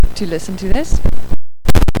to listen to this.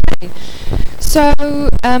 So,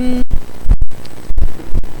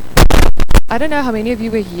 I don't know how many of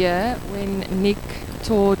you were here when Nick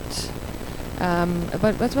taught,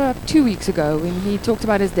 about 2 weeks ago, when he talked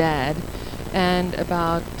about his dad and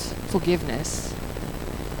about forgiveness.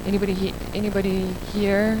 Anybody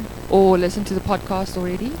here or listen to the podcast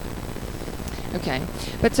already? Okay,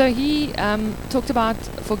 but so he talked about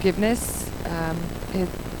forgiveness.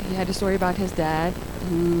 He had a story about his dad,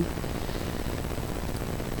 who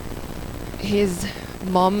his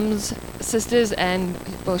mom's sisters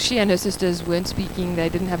she and her sisters weren't speaking. They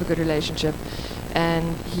didn't have a good relationship,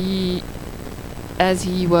 and as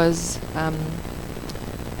he was,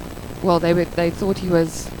 they thought he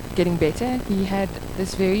was getting better. He had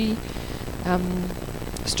this very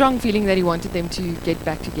strong feeling that he wanted them to get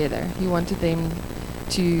back together. He wanted them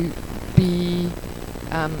to be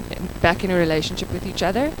back in a relationship with each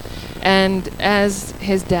other. And as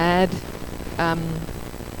his dad,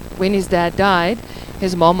 when his dad died,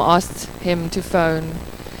 his mom asked him to phone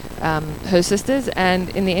her sisters, and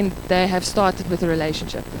in the end they have started with a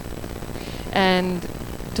relationship. And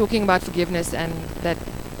talking about forgiveness, and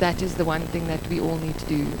that is the one thing that we all need to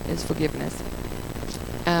do, is forgiveness.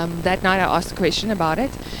 That night I asked a question about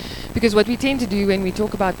it, because what we tend to do when we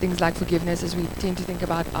talk about things like forgiveness is we tend to think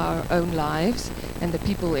about our own lives and the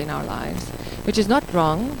people in our lives, which is not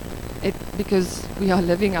wrong, because we are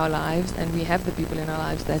living our lives and we have the people in our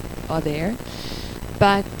lives that are there.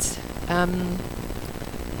 But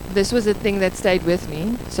this was a thing that stayed with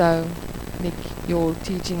me. So, Nick, your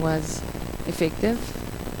teaching was effective.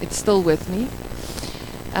 It's still with me.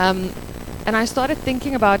 And I started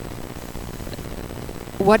thinking about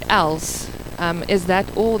what else. Is that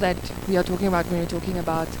all that we are talking about when we're talking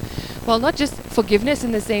about, well, not just forgiveness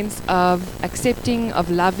in the sense of accepting,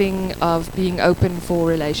 of loving, of being open for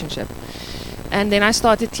relationship. And then I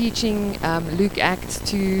started teaching Luke Acts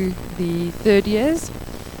to the third years,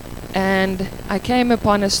 and I came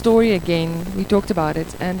upon a story again. We talked about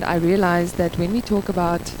it, and I realized that when we talk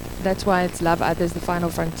about, that's why it's Love Others, the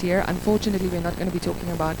Final Frontier. Unfortunately, we're not going to be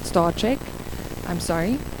talking about Star Trek. I'm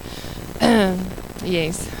sorry.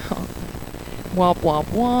 Yes. Wop, wop,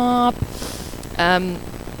 wop.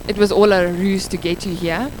 It was all a ruse to get you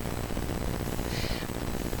here.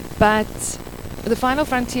 But the Final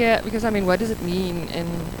Frontier, because what does it mean in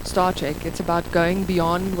Star Trek? It's about going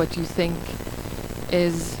beyond what you think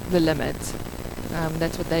is the limit.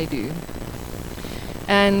 That's what they do.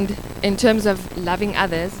 And in terms of loving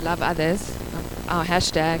others, love others, our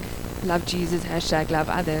hashtag, love Jesus, hashtag love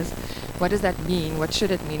others, what does that mean? What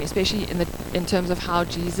should it mean? Especially in terms of how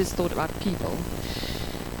Jesus thought about people.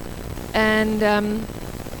 And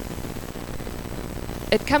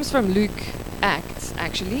it comes from Luke Acts,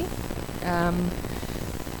 actually.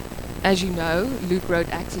 As you know, Luke wrote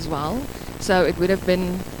Acts as well. So it would have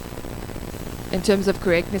been, in terms of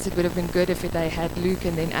correctness, it would have been good if they had Luke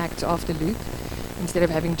and then Acts after Luke, instead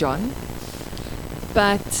of having John.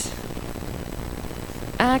 But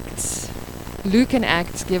Luke and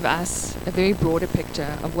Acts give us a very broader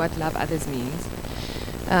picture of what love others means.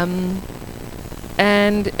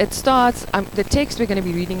 And it starts, the text we're going to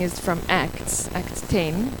be reading is from Acts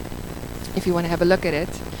 10, if you want to have a look at it.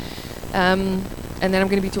 And then I'm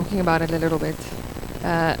going to be talking about it a little bit.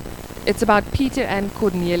 It's about Peter and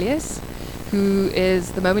Cornelius, who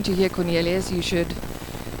is, the moment you hear Cornelius, you should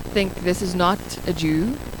think this is not a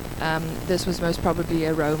Jew. This was most probably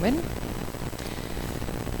a Roman.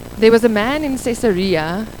 There was a man in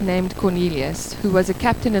Caesarea named Cornelius, who was a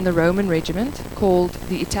captain in the Roman regiment called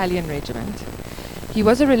the Italian Regiment. He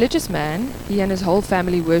was a religious man. He and his whole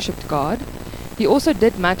family worshipped God. He also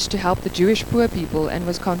did much to help the Jewish poor people and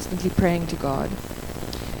was constantly praying to God.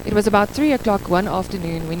 It was about 3 o'clock one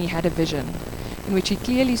afternoon when he had a vision, in which he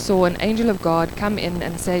clearly saw an angel of God come in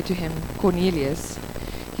and say to him, "Cornelius."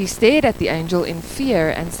 He stared at the angel in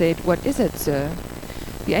fear and said, "What is it, sir?"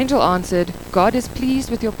 The angel answered, "God is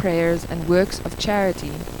pleased with your prayers and works of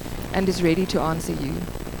charity, and is ready to answer you.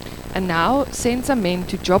 And now send some men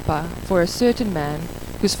to Joppa for a certain man,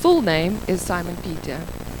 whose full name is Simon Peter.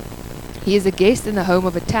 He is a guest in the home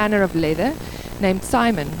of a tanner of leather named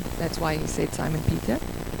Simon." That's why he said Simon Peter.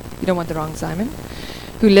 You don't want the wrong Simon.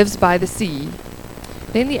 "Who lives by the sea."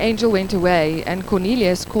 Then the angel went away, and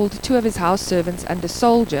Cornelius called 2 of his house servants and a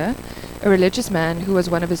soldier, a religious man who was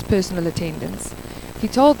one of his personal attendants. He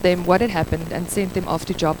told them what had happened and sent them off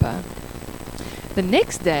to Joppa. The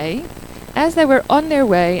next day, as they were on their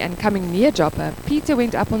way and coming near Joppa, Peter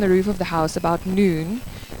went up on the roof of the house about noon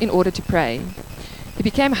in order to pray. He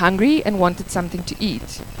became hungry and wanted something to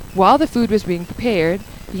eat. While the food was being prepared,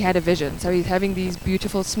 he had a vision. So he's having these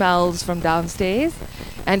beautiful smells from downstairs,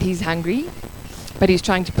 and he's hungry, but he's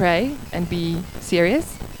trying to pray and be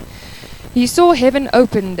serious. He saw heaven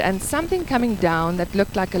opened and something coming down that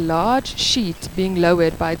looked like a large sheet being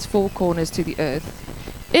lowered by its four corners to the earth.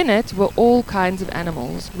 In it were all kinds of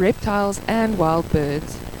animals, reptiles and wild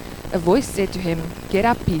birds. A voice said to him, "Get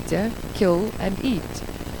up, Peter, kill and eat."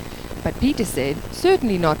 But Peter said,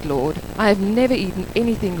 "Certainly not, Lord. I have never eaten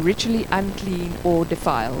anything ritually unclean or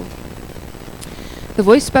defiled." The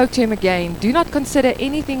voice spoke to him again, "Do not consider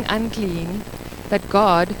anything unclean that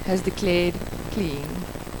God has declared clean."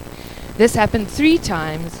 This happened 3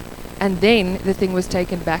 times, and then the thing was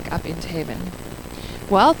taken back up into heaven.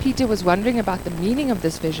 While Peter was wondering about the meaning of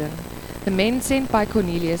this vision, the men sent by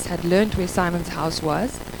Cornelius had learned where Simon's house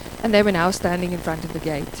was, and they were now standing in front of the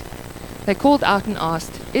gate. They called out and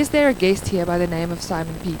asked, "Is there a guest here by the name of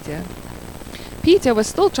Simon Peter?" Peter was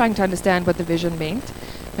still trying to understand what the vision meant.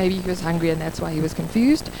 Maybe he was hungry and that's why he was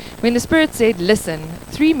confused. When the Spirit said, "Listen,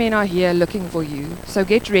 3 men are here looking for you, so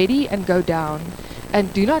get ready and go down,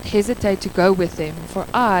 and do not hesitate to go with them, for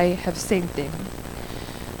I have sent them."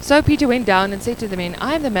 So Peter went down and said to the men,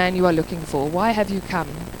 "I am the man you are looking for. Why have you come?"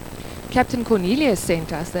 "Captain Cornelius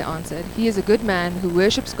sent us," they answered. "He is a good man who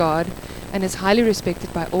worships God and is highly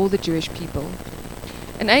respected by all the Jewish people.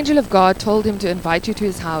 An angel of God told him to invite you to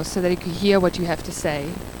his house so that he could hear what you have to say."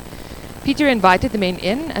 Peter invited the men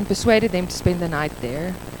in and persuaded them to spend the night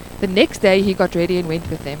there. The next day he got ready and went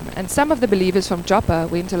with them, and some of the believers from Joppa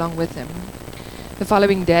went along with him. The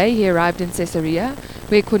following day he arrived in Caesarea,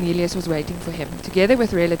 where Cornelius was waiting for him, together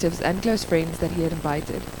with relatives and close friends that he had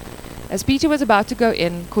invited. As Peter was about to go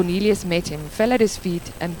in, Cornelius met him, fell at his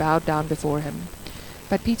feet, and bowed down before him.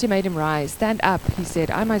 But Peter made him rise. "Stand up," he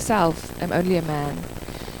said. "I myself am only a man."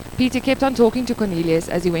 Peter kept on talking to Cornelius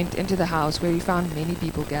as he went into the house, where he found many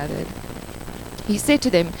people gathered. He said to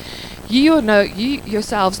them, You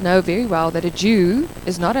yourselves know very well that a Jew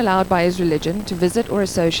is not allowed by his religion to visit or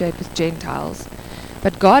associate with Gentiles.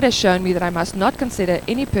 But God has shown me that I must not consider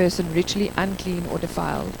any person ritually unclean or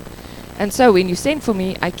defiled. And so when you sent for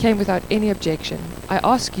me, I came without any objection. I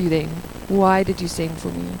ask you then, why did you send for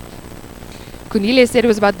me?" Cornelius said, "It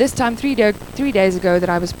was about this time 3 days ago that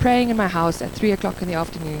I was praying in my house at 3 o'clock in the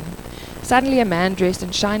afternoon. Suddenly a man dressed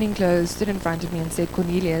in shining clothes stood in front of me and said,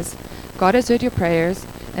 'Cornelius, God has heard your prayers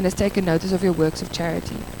and has taken notice of your works of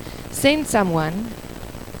charity. Send someone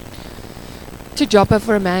to Joppa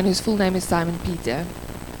for a man whose full name is Simon Peter.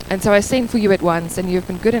 And so I sent for you at once, and you have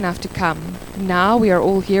been good enough to come. Now we are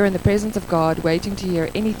all here in the presence of God, waiting to hear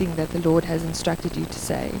anything that the Lord has instructed you to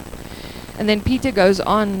say.'" And then Peter goes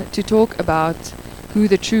on to talk about who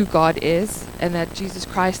the true God is, and that Jesus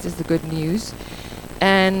Christ is the good news.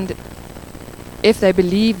 And if they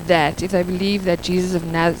believe that Jesus of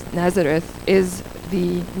Nazareth is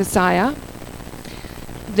the Messiah,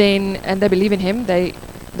 then, and they believe in him, they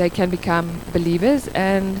can become believers.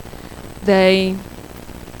 And they,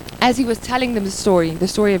 as he was telling them the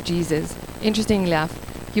story of Jesus, interestingly enough,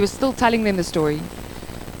 he was still telling them the story.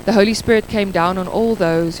 The Holy Spirit came down on all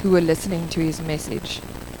those who were listening to his message.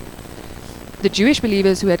 The Jewish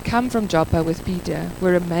believers who had come from Joppa with Peter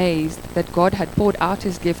were amazed that God had poured out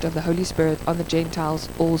his gift of the Holy Spirit on the Gentiles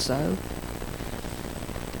also.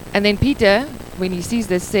 And then Peter, when he sees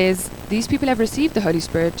this, says, "These people have received the Holy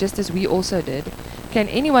Spirit just as we also did. Can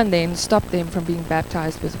anyone then stop them from being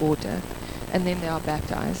baptized with water?" And then they are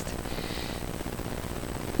baptized.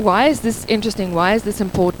 Why is this interesting? Why is this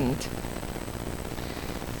important?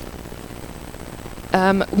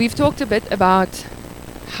 We've talked a bit about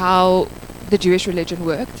how the Jewish religion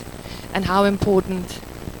worked and how important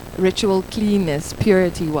ritual cleanness,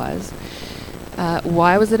 purity was.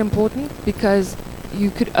 Why was it important? Because you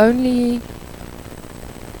could only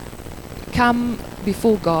come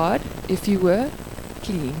before God if you were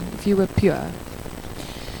clean, if you were pure.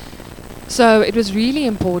 So it was really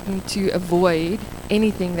important to avoid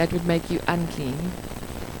anything that would make you unclean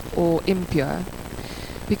or impure.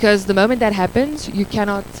 Because the moment that happens, you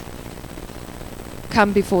cannot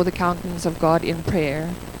come before the countenance of God in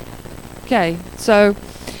prayer. Okay, so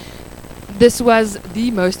this was the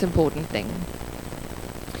most important thing.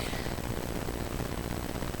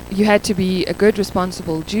 You had to be a good,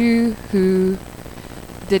 responsible Jew who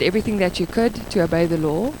did everything that you could to obey the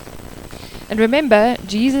law. And remember,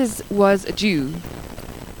 Jesus was a Jew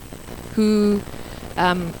who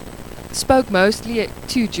spoke mostly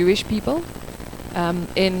to Jewish people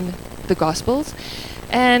in the Gospels.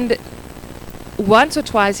 And once or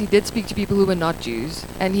twice he did speak to people who were not Jews.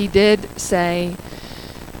 And he did say,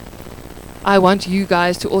 "I want you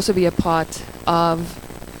guys to also be a part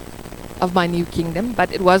of my new kingdom,"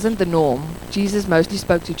 but it wasn't the norm. Jesus mostly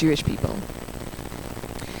spoke to Jewish people.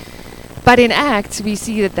 But in Acts, we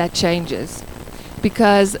see that changes,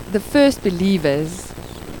 because the first believers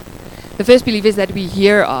that we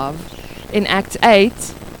hear of in Acts 8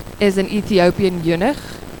 is an Ethiopian eunuch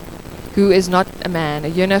who is not a man. A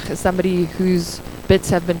eunuch is somebody whose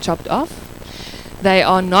bits have been chopped off. They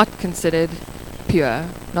are not considered pure,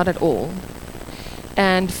 not at all.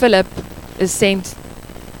 And Philip is sent,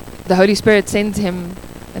 the Holy Spirit sends him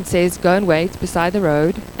and says, go and wait beside the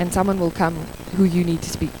road and someone will come who you need to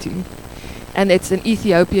speak to. And it's an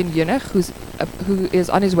Ethiopian eunuch who is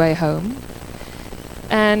on his way home.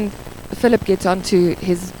 And Philip gets onto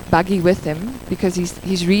his buggy with him because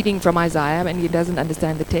he's reading from Isaiah and he doesn't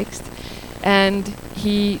understand the text. And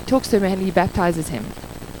he talks to him and he baptizes him.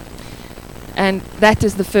 And that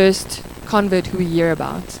is the first convert who we hear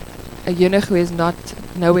about. A eunuch who is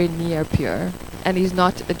nowhere near pure. And he's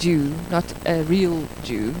not a Jew, not a real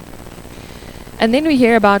Jew. And then we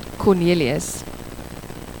hear about Cornelius.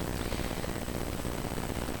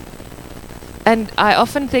 And I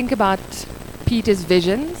often think about Peter's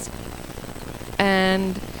visions.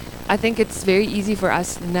 And I think it's very easy for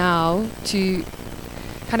us now to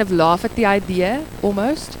kind of laugh at the idea,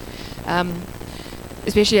 almost.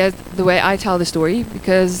 Especially as the way I tell the story,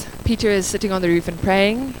 because Peter is sitting on the roof and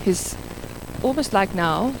praying. Almost like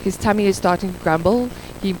now, his tummy is starting to grumble.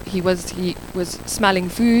 He was smelling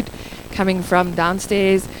food coming from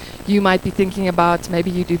downstairs. You might be thinking about,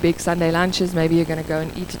 maybe you do big Sunday lunches, maybe you're going to go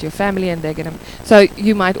and eat at your family and they're going to... So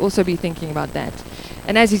you might also be thinking about that.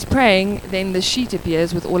 And as he's praying, then the sheet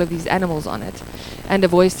appears with all of these animals on it. And a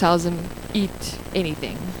voice tells him, eat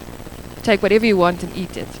anything. Take whatever you want and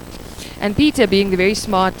eat it. And Peter, being the very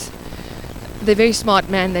smart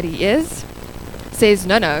man that he is, says,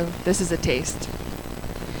 no, this is a test.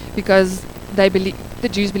 Because the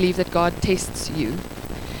Jews believe that God tests you.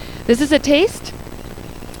 This is a test,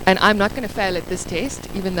 and I'm not going to fail at this test,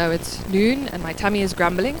 even though it's noon and my tummy is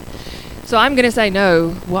grumbling. So I'm going to say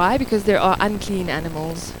no. Why? Because there are unclean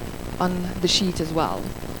animals on the sheet as well.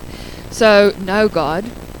 So, no, God,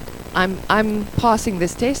 I'm passing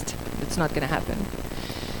this test. It's not going to happen.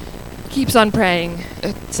 Keeps on praying.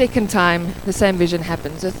 A second time, the same vision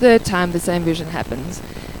happens. A third time, the same vision happens.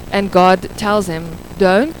 And God tells him,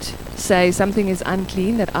 don't say something is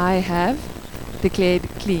unclean that I have declared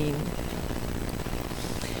clean.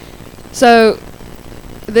 So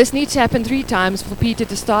this needs to happen 3 times for Peter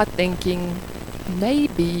to start thinking,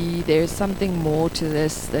 maybe there's something more to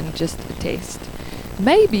this than just a test.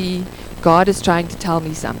 Maybe God is trying to tell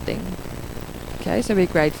me something. Okay, so we're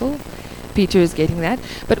grateful Peter is getting that.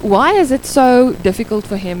 But why is it so difficult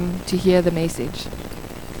for him to hear the message?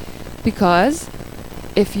 Because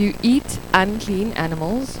if you eat unclean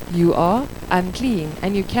animals, you are unclean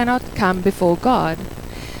and you cannot come before God.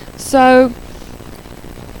 So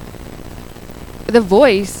the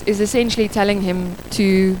voice is essentially telling him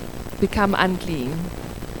to become unclean.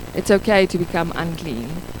 It's okay to become unclean,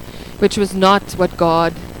 which was not what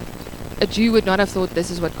a Jew would not have thought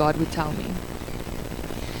this is what God would tell me.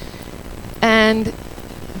 And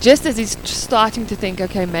just as he's starting to think,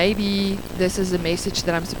 okay, maybe this is a message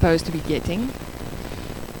that I'm supposed to be getting,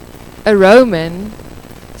 a Roman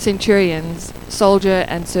centurion's soldier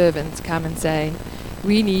and servants come and say,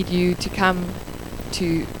 we need you to come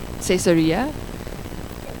to Caesarea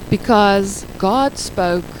because God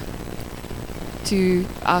spoke to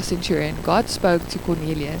our centurion. God spoke to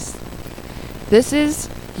Cornelius. This is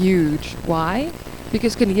huge. Why?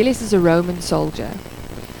 Because Cornelius is a Roman soldier.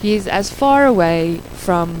 He is as far away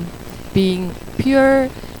from being pure,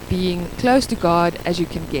 being close to God as you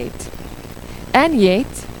can get. And yet,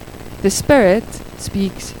 the Spirit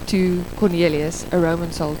speaks to Cornelius, a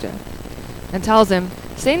Roman soldier, and tells him,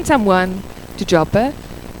 send someone to Joppa,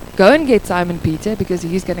 go and get Simon Peter, because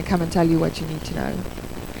he's going to come and tell you what you need to know.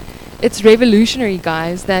 It's revolutionary,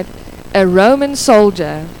 guys, that a Roman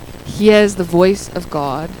soldier hears the voice of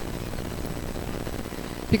God.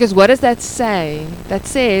 Because what does that say? That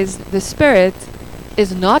says the Spirit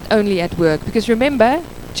is not only at work. Because remember,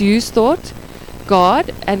 Jews thought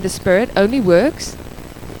God and the Spirit only works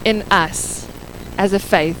in us as a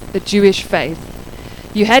faith, the Jewish faith.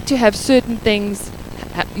 You had to have certain things.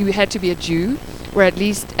 You had to be a Jew, or at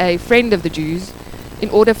least a friend of the Jews, in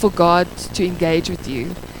order for God to engage with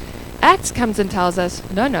you. Acts comes and tells us,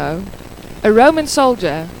 no. A Roman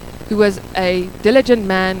soldier who was a diligent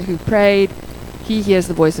man who prayed, he hears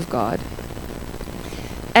the voice of God.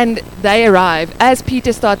 And they arrive. As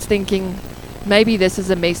Peter starts thinking, maybe this is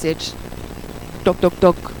a message. Knock, knock,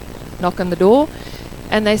 knock. Knock on the door.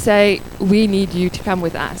 And they say, we need you to come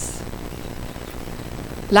with us.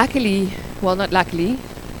 Luckily, well, not luckily,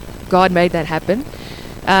 God made that happen.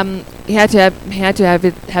 he had to have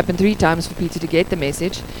it happen 3 times for Peter to get the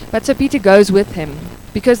message. But so Peter goes with him,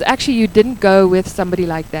 because actually you didn't go with somebody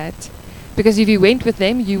like that, because if you went with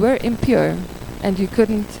them, you were impure and you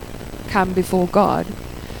couldn't come before God.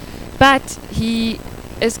 But he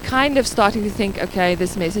is kind of starting to think, okay,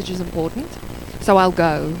 this message is important, so I'll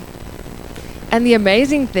go. And the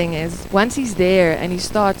amazing thing is, once he's there and he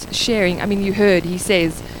starts sharing, I mean, you heard, he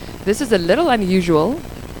says, this is a little unusual.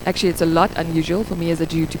 Actually, it's a lot unusual for me as a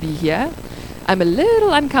Jew to be here. I'm a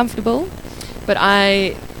little uncomfortable, but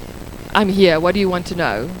I'm here. What do you want to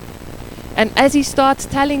know? And as he starts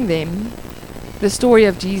telling them the story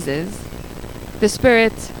of Jesus, the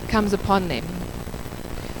Spirit comes upon them.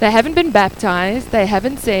 They haven't been baptized. They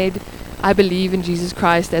haven't said, I believe in Jesus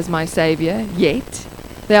Christ as my Savior yet.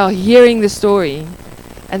 They are hearing the story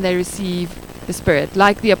and they receive the Spirit,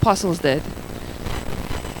 like the apostles did.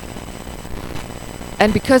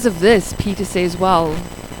 And because of this, Peter says, well,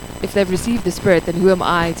 if they've received the Spirit, then who am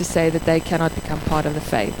I to say that they cannot become part of the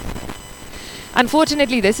faith?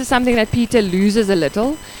 Unfortunately, this is something that Peter loses a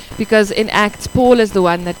little, because in Acts, Paul is the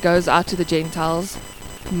one that goes out to the Gentiles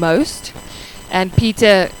most, and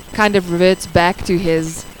Peter kind of reverts back to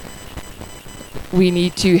his, we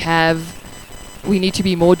need to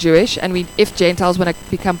be more Jewish, and if Gentiles want to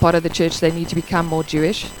become part of the church, they need to become more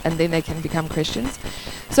Jewish, and then they can become Christians.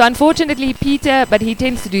 So unfortunately, Peter, but he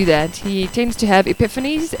tends to do that. He tends to have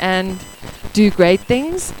epiphanies and do great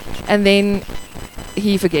things, and then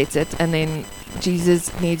he forgets it, and then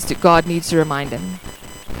God needs to remind him.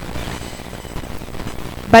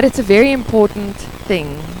 But it's a very important thing.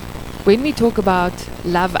 When we talk about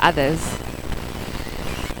love others,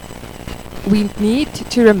 we need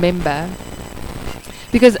to remember,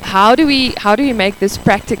 because how do we make this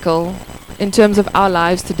practical in terms of our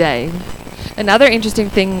lives today? Another interesting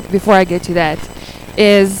thing before I get to that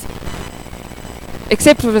is,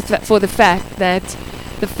 except for the fact that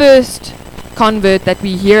the first convert that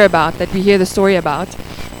we hear the story about,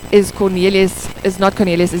 is not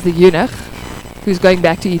Cornelius, is the eunuch who's going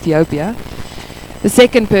back to Ethiopia. The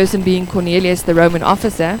second person being Cornelius, the Roman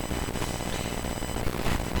officer.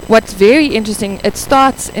 What's very interesting, it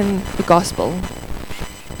starts in the gospel,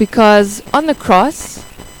 because on the cross,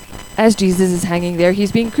 as Jesus is hanging there,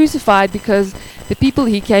 he's being crucified because the people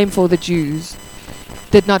he came for, the Jews,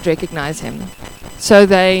 did not recognize him. So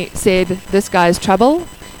they said, this guy's trouble.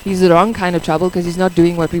 He's the wrong kind of trouble because he's not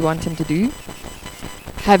doing what we want him to do.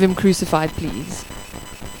 Have him crucified, please.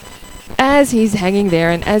 As he's hanging there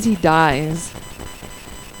and as he dies,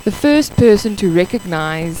 the first person to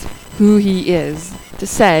recognize who he is, to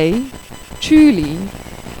say, truly,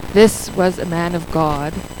 this was a man of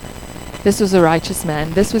God, this was a righteous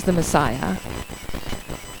man, this was the Messiah,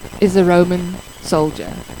 is a Roman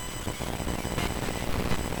soldier.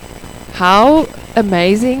 How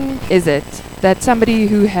amazing is it that somebody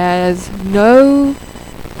who has no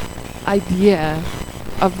idea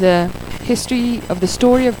of the history of the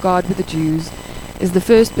story of God with the Jews is the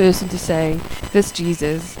first person to say, this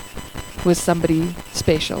Jesus was somebody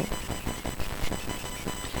special.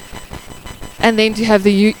 And then to have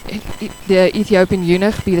the Ethiopian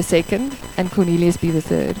eunuch be the second and Cornelius be the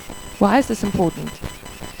third. Why is this important?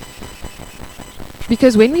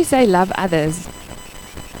 Because when we say love others,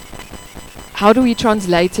 how do we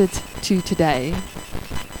translate it to today?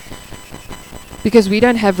 Because we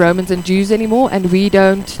don't have Romans and Jews anymore, and we're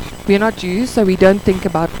not Jews, so we don't think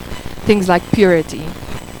about things like purity.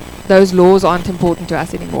 Those laws aren't important to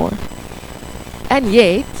us anymore. And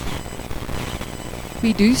yet,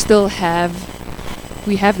 we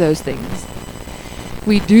have those things.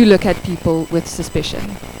 We do look at people with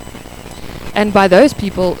suspicion. And by those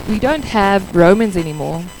people, we don't have Romans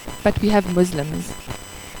anymore, but we have Muslims,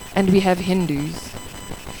 and we have Hindus,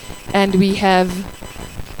 and we have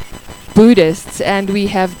Buddhists, and we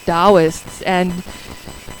have Taoists, and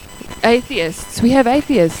atheists. We have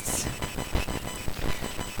atheists.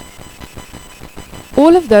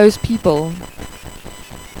 All of those people.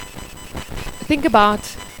 Think about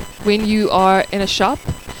when you are in a shop.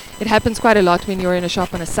 It happens quite a lot when you're in a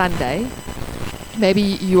shop on a Sunday. Maybe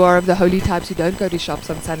you are of the holy types who don't go to shops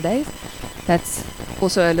on Sundays. That's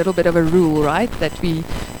also a little bit of a rule, right? That we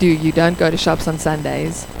do. You don't go to shops on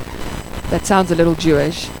Sundays. That sounds a little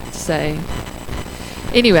Jewish to say.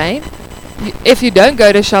 Anyway, if you don't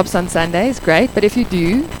go to shops on Sundays, great. But if you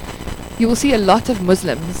do, you will see a lot of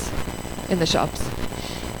Muslims in the shops.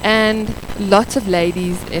 And lots of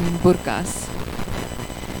ladies in burqas.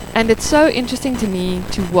 And it's so interesting to me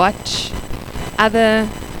to watch other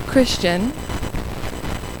Christian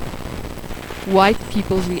white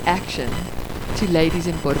people's reaction to ladies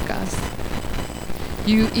in burqas.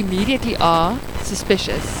 You immediately are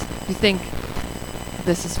suspicious. You think,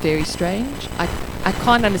 this is very strange. I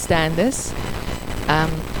can't understand this.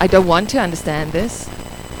 I don't want to understand this.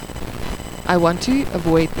 I want to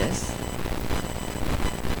avoid this.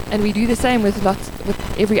 And we do the same with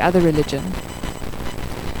every other religion.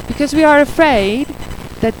 Because we are afraid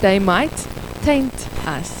that they might taint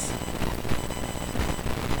us.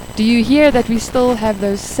 Do you hear that we still have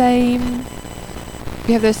those same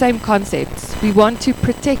concepts? We want to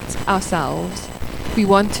protect ourselves. We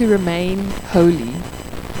want to remain holy.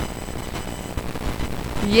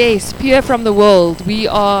 Yes, pure from the world. We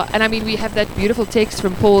are, and I mean, we have that beautiful text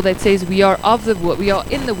from Paul that says we are of the world. We are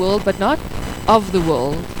in the world, but not of the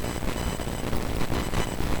world.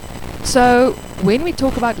 So, when we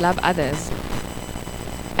talk about love others,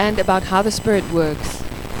 and about how the Spirit works,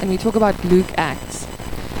 and we talk about Luke Acts,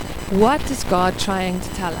 what is God trying to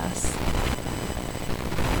tell us?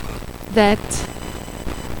 That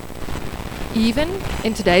even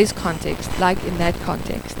in today's context, like in that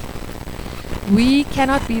context, we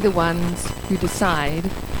cannot be the ones who decide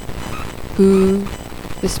who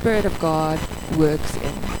the Spirit of God works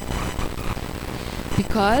in.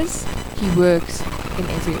 Because He works in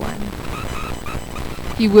everyone.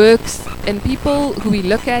 He works in people who we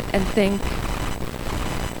look at and think,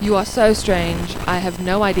 you are so strange, I have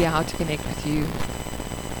no idea how to connect with you.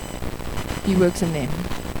 He works in them.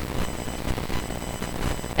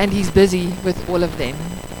 And He's busy with all of them,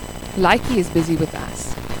 like He is busy with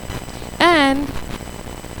us. And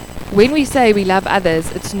when we say we love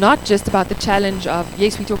others, it's not just about the challenge of,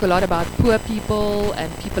 yes, we talk a lot about poor people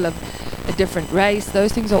and people of a different race.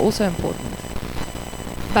 Those things are also important.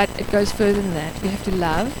 But it goes further than that. We have to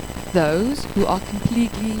love those who are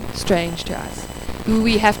completely strange to us. Who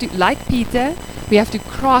we have to, like Peter, we have to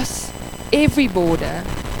cross every border,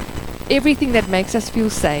 everything that makes us feel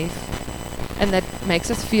safe and that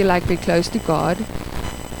makes us feel like we're close to God.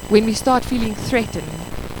 When we start feeling threatened,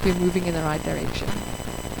 we're moving in the right direction.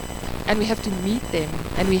 And we have to meet them,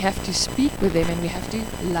 and we have to speak with them, and we have to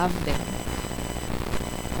love them.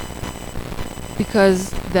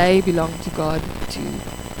 Because they belong to God too.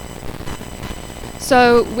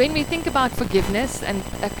 So when we think about forgiveness and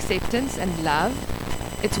acceptance and love,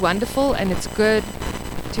 it's wonderful and it's good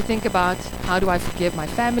to think about, how do I forgive my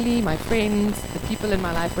family, my friends, the people in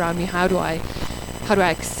my life around me? How do I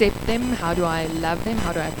accept them? How do I love them?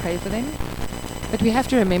 How do I pray for them? But we have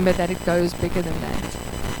to remember that it goes bigger than that.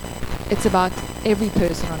 It's about every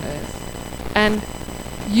person on earth. And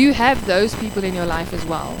you have those people in your life as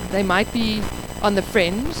well. They might be on the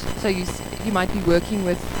fringe, so you might be working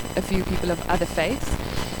with a few people of other faiths,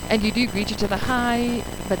 and you do greet each other hi,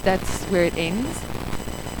 but that's where it ends.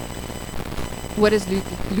 What does Luke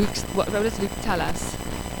tell us?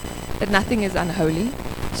 That nothing is unholy,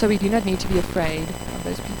 so we do not need to be afraid of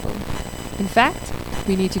those people. In fact,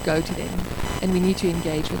 we need to go to them, and we need to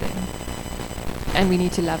engage with them, and we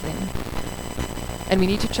need to love them, and we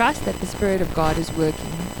need to trust that the Spirit of God is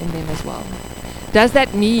working in them as well. Does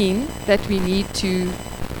that mean that we need to,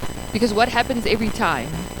 because what happens every time?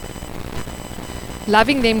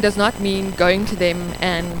 Loving them does not mean going to them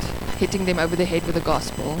and hitting them over the head with the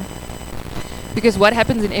gospel. Because what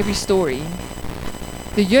happens in every story?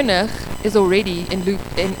 The eunuch is already, in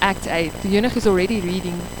Act 8, the eunuch is already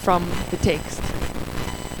reading from the text.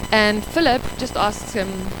 And Philip just asks him,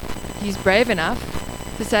 he's brave enough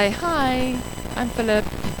to say, hi, I'm Philip.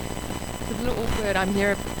 It's a little awkward, I'm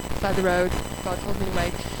here beside the road. God told me to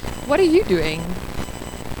wait. What are you doing?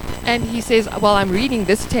 And he says, well, I'm reading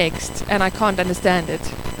this text and I can't understand it.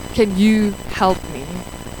 Can you help me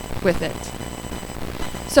with it?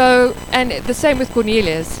 So, and the same with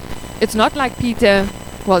Cornelius. It's not like Peter,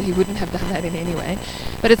 well, he wouldn't have done that in any way,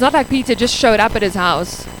 but it's not like Peter just showed up at his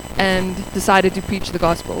house and decided to preach the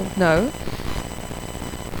gospel. No.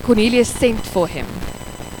 Cornelius sent for him.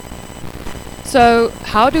 So,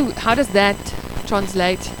 how does that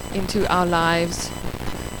translate into our lives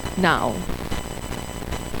now?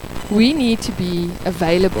 We need to be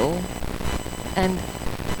available, and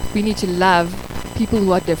we need to love people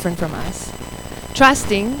who are different from us,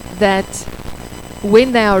 trusting that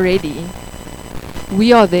when they are ready,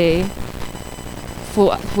 we are there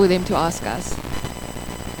for them to ask us,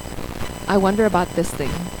 I wonder about this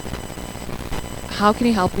thing. How can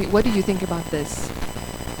you help me? What do you think about this?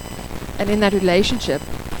 And in that relationship,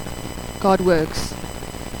 God works.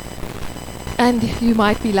 And you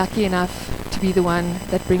might be lucky enough to be the one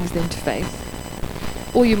that brings them to faith.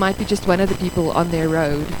 Or you might be just one of the people on their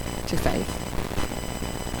road to faith.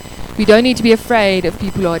 We don't need to be afraid of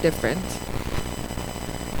people who are different.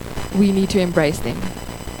 We need to embrace them.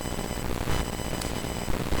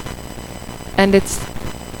 And it's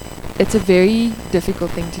it's a very difficult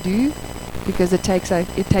thing to do because it takes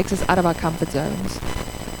us out of our comfort zones.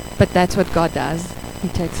 But that's what God does. He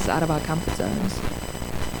takes us out of our comfort zones.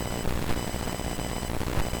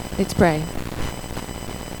 Let's pray.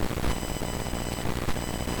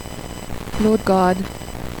 Lord God,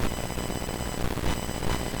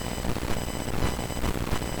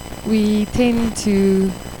 we tend to,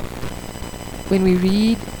 when we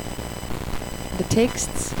read the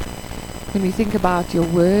texts, when we think about your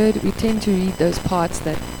word, we tend to read those parts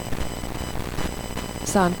that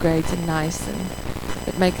sound great and nice and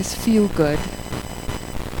that make us feel good.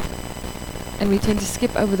 And we tend to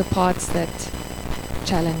skip over the parts that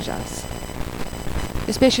challenge us,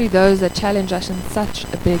 especially those that challenge us in such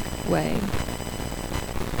a big way.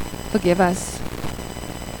 Forgive us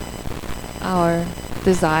our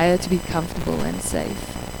desire to be comfortable and safe.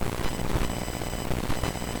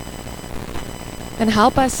 And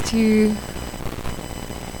help us to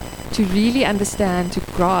really understand, to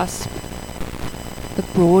grasp the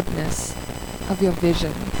broadness of your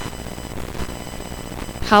vision.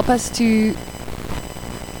 Help us to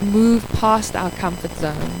move past our comfort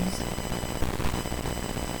zones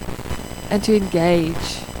and to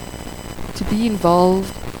engage, to be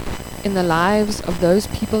involved in the lives of those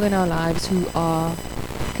people in our lives who are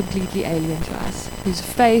completely alien to us, whose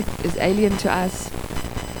faith is alien to us,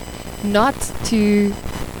 not to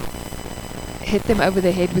hit them over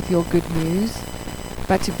the head with your good news,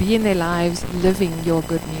 but to be in their lives living your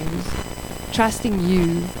good news, trusting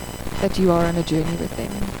you that you are on a journey with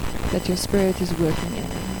them, that your Spirit is working in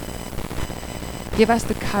them. Give us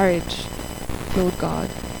the courage, Lord God.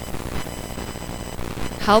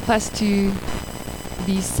 Help us to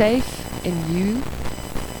be safe in you,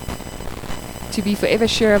 to be forever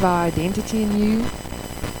sure of our identity in you,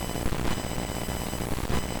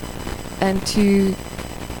 and to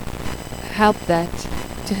help that,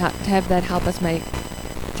 to have that help us make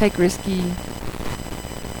risky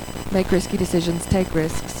decisions, take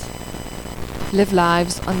risks, live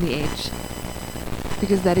lives on the edge,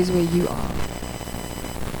 because that is where you are.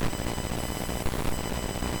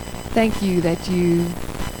 Thank you that you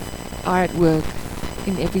are at work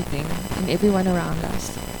in everything, in everyone around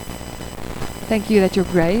us. Thank you that your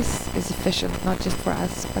grace is sufficient, not just for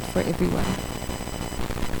us, but for everyone.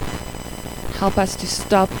 Help us to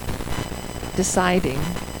stop deciding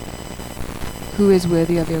who is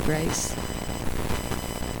worthy of your grace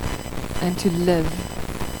and to live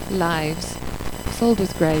lives filled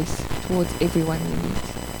with grace towards everyone we meet.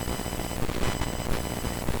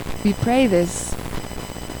 We pray this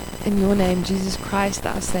in your name, Jesus Christ,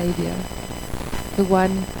 our Savior,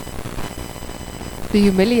 the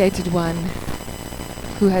humiliated one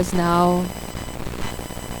who has now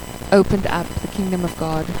opened up the kingdom of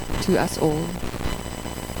God to us all.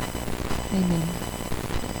 Amen.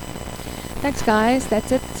 Thanks guys,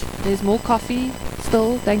 that's it. There's more coffee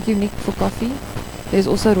still. Thank you Nick for coffee. There's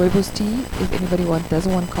also rooibos tea if anybody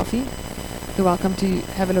doesn't want coffee. You're welcome to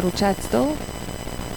have a little chat still.